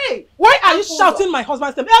 Get away! Why are you shouting my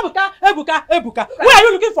husband's name? Ebuka, Ebuka, Ebuka. Where are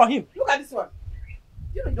you looking for him? Look at this one.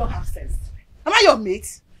 You don't have sense. Am I your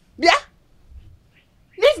mate? Yeah?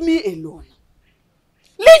 Leave me alone.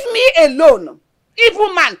 Leave me alone.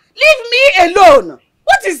 Evil man, leave me alone.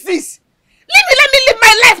 What is this? Let me live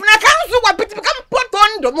my life. Now can't do what become put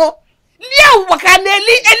on the more.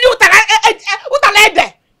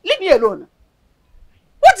 Leave me alone.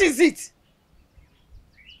 What is it?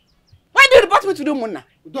 Why do you report me to the Mona?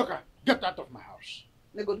 Udoka, get out of my house.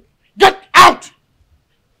 Get out!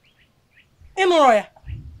 Emoroya,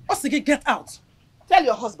 Osigi, get out. Tell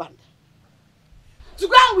your husband to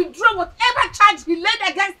go and withdraw whatever charge he laid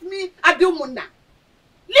against me at the Mona.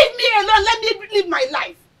 Leave me alone. Let me live my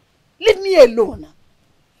life. Leave me alone.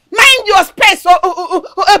 Mind your space,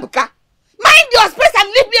 Ebuka. Mind your space and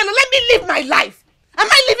leave me alone. Let me live my life. Am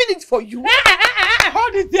I living it for you?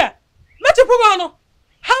 Hold it there. Let you prove on.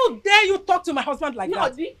 How dare you talk to my husband like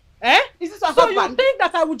that? Is this your so husband? You think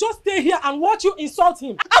that I will just stay here and watch you insult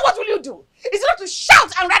him? And what will you do? Is it not to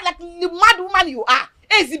shout and ride like the mad woman you are?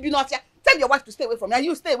 Tell your wife to stay away from me and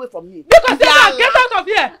you stay away from me. Because get out of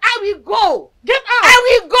here. I will go. Get out.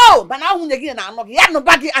 I will go. But now when again I'm not here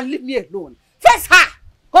nobody and leave me alone. Face her.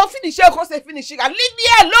 Go finish her, go say finish it and leave me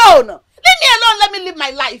alone. Leave me alone. Let me live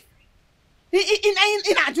my life. In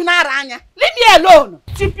Ajuna Ranya. Leave me alone.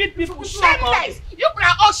 Stupid people. Shameless. You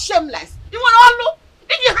are all shameless. You want all look.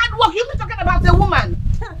 If you had work, you be talking about a woman.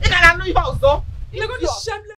 In an also. You're going to shameless.